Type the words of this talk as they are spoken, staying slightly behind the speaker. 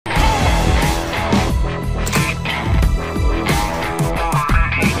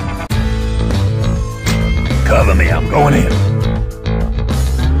going in.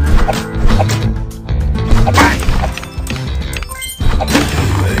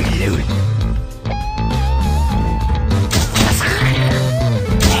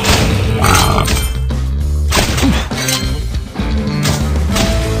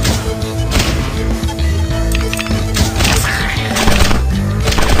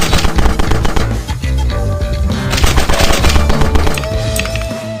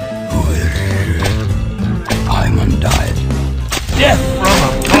 Death from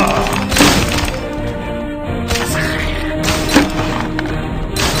above!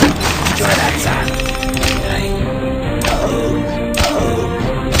 Enjoy that sound.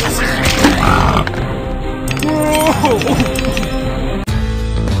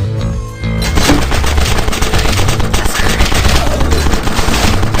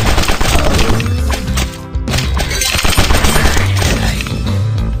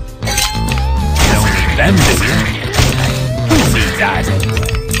 You don't need them, do you?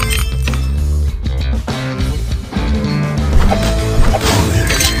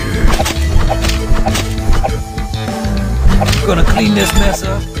 Gonna clean this mess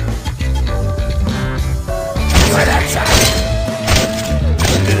up. Right outside.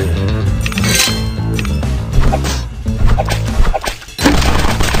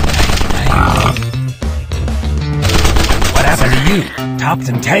 What happened to you? Tops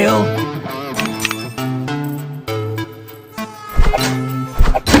and tail?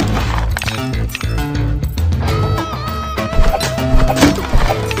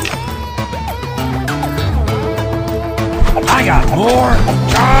 I got more!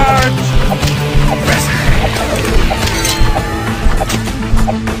 Charge!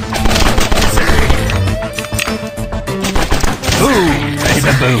 Boom! Ready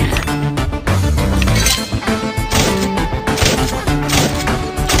to boom!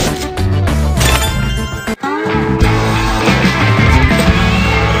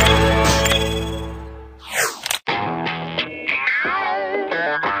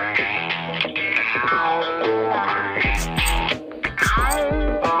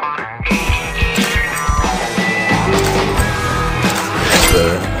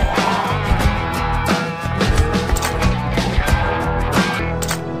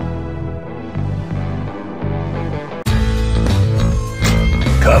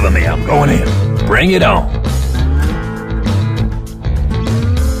 Cover me, I'm going in. Bring it on.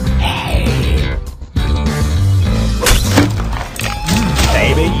 Hey.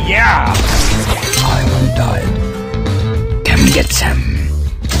 Baby, yeah! I'm undied. Come get some.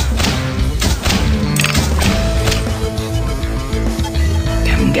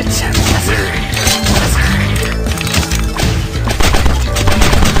 Come get some.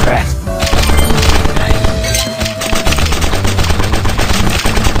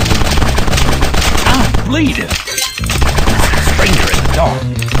 Bleeding. Stranger in the dark.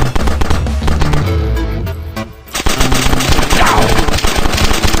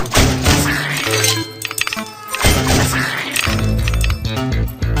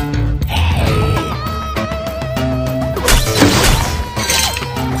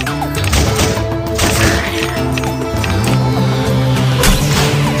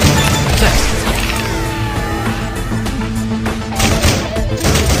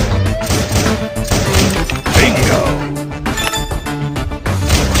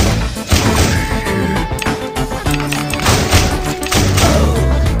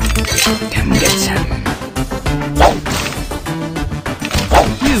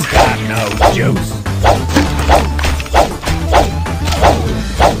 You got no juice.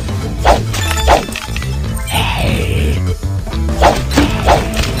 Hey.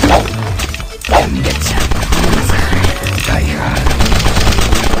 Come get some. Die hard.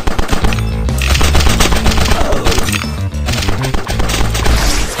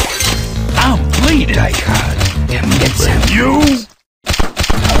 I'm bleeding. Die hard. Come get some. You.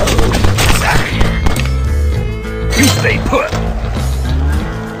 You stay put.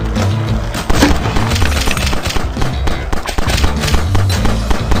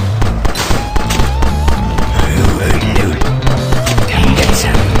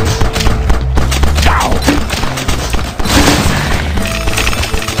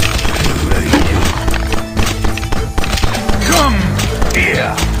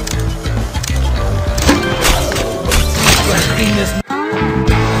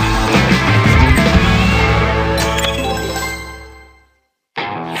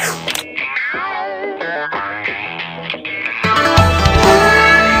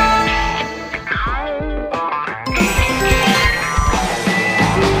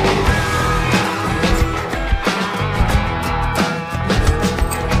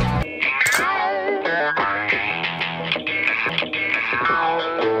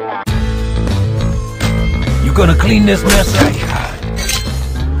 gonna clean this mess up?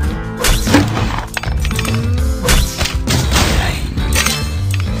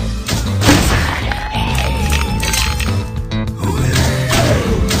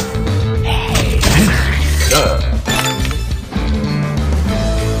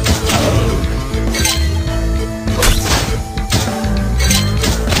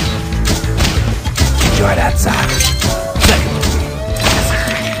 Enjoy that sound.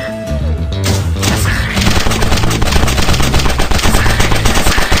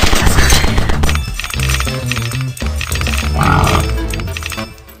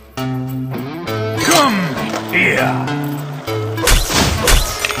 Come here.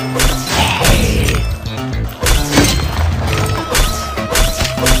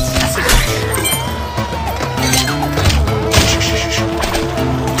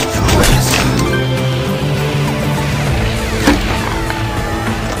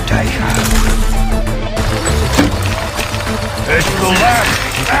 It's the last.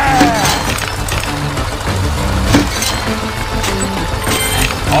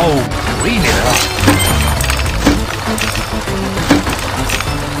 Oh, clean it up.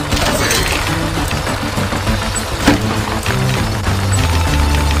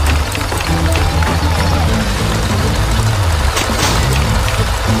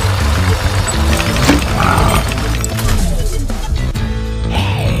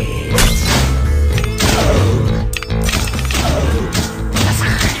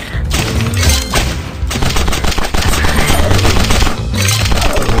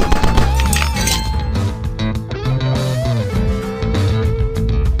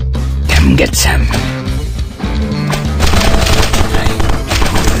 Get some.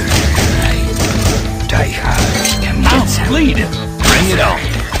 Die hard. Come get some. Bleed it. Bring it on.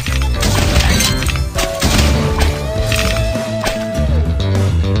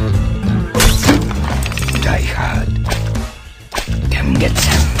 Die hard. Come get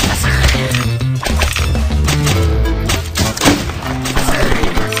some.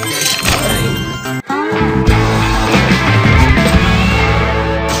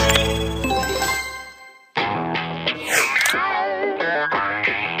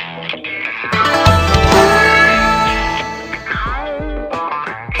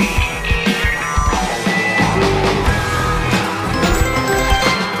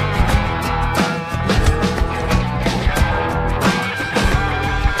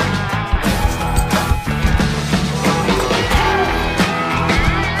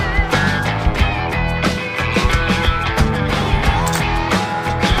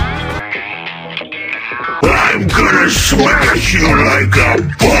 I'm gonna smash you like a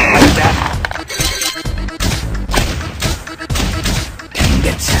bomb! Can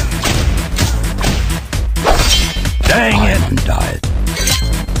get some. Dang it! Died.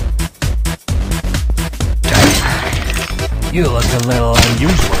 You look a little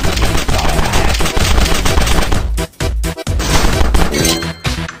unusual.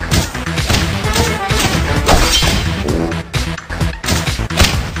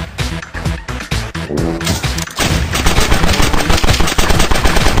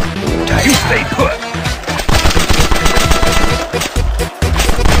 You stay put.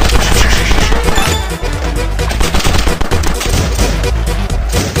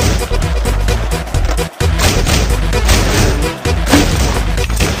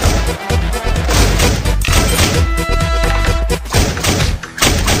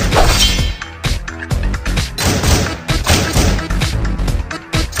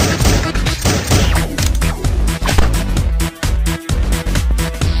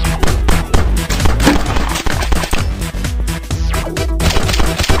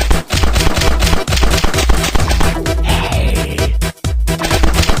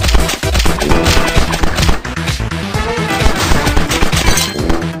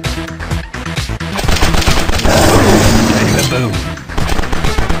 Boom.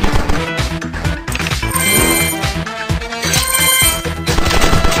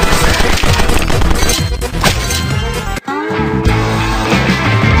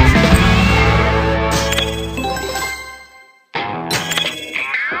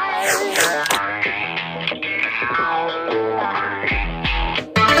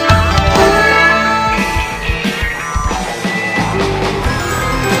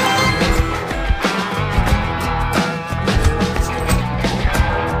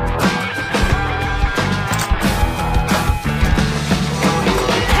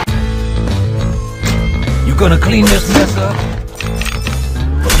 Gonna clean this mess up?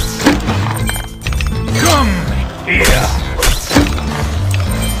 Come here!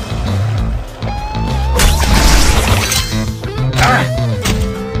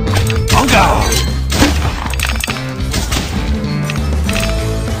 On go!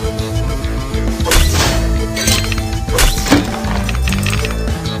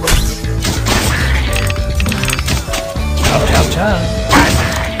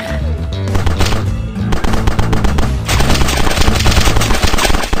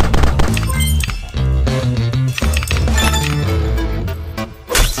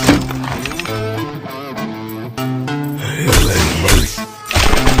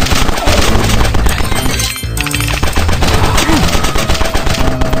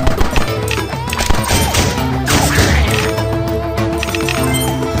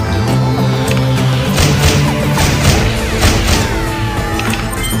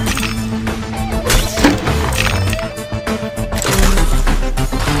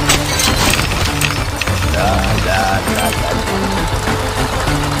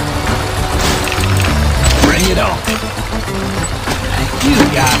 You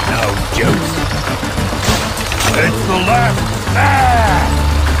got no juice. It's the left. Ah!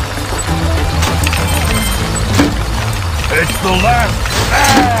 It's the left.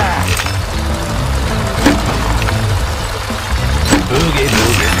 Ah! Boogie,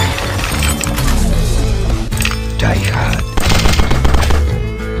 boogie. Die hard.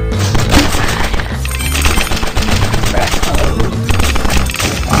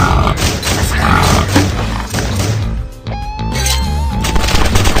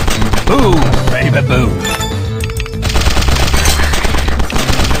 Boom, baby, boom.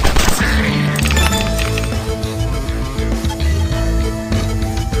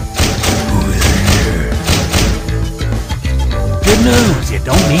 Good news, you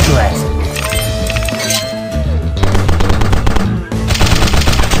don't need glasses.